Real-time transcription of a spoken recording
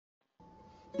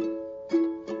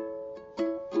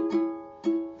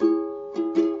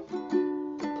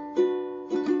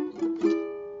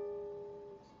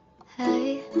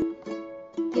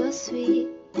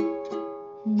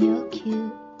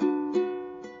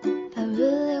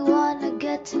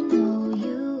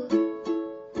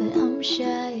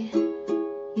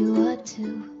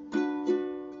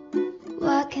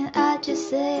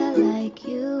say I like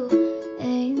you.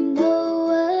 Ain't no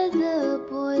other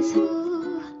boys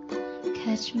who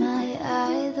catch my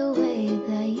eye the way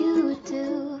that you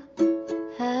do.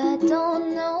 I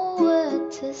don't know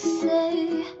what to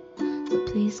say, so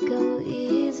please go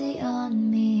easy on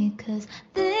me, 'cause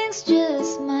things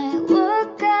just might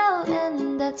work out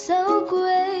and that's so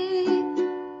great.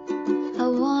 I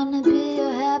wanna be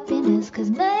your happiness,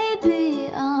 'cause maybe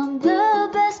I'm the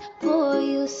best for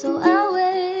you, so I'll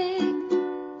wait,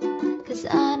 'cause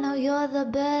I know you're the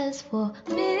best for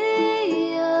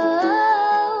me.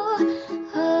 Oh,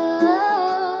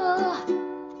 oh,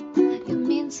 you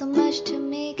mean so much to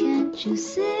me, can't you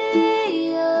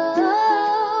see?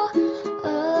 Oh,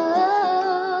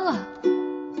 oh,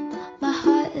 my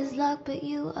heart is locked, but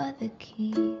you are the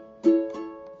key.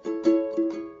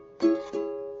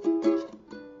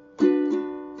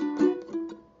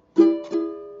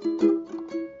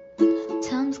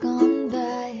 Time's gone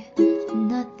by,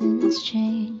 nothing's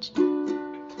changed.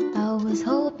 I was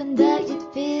hoping that you'd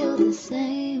feel the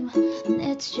same, and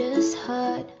it's just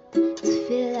hard to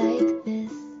feel like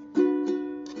this.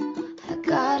 I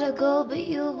gotta go, but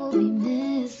you will be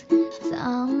missed, 'cause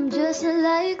I'm just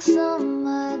like some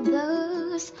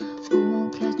others who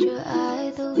won't catch your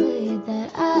eye the way that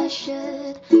I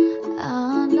should.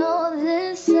 I know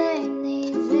this ain't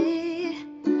easy,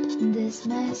 this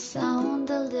might sound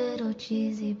a little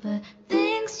cheesy, but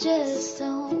things just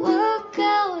don't work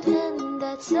out and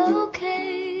that's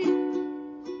okay.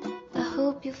 I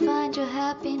hope you find your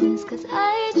happiness, 'cause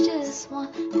I just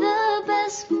want the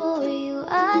best for you,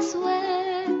 I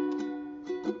swear.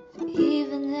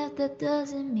 Even if that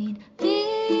doesn't mean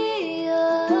me.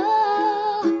 Oh.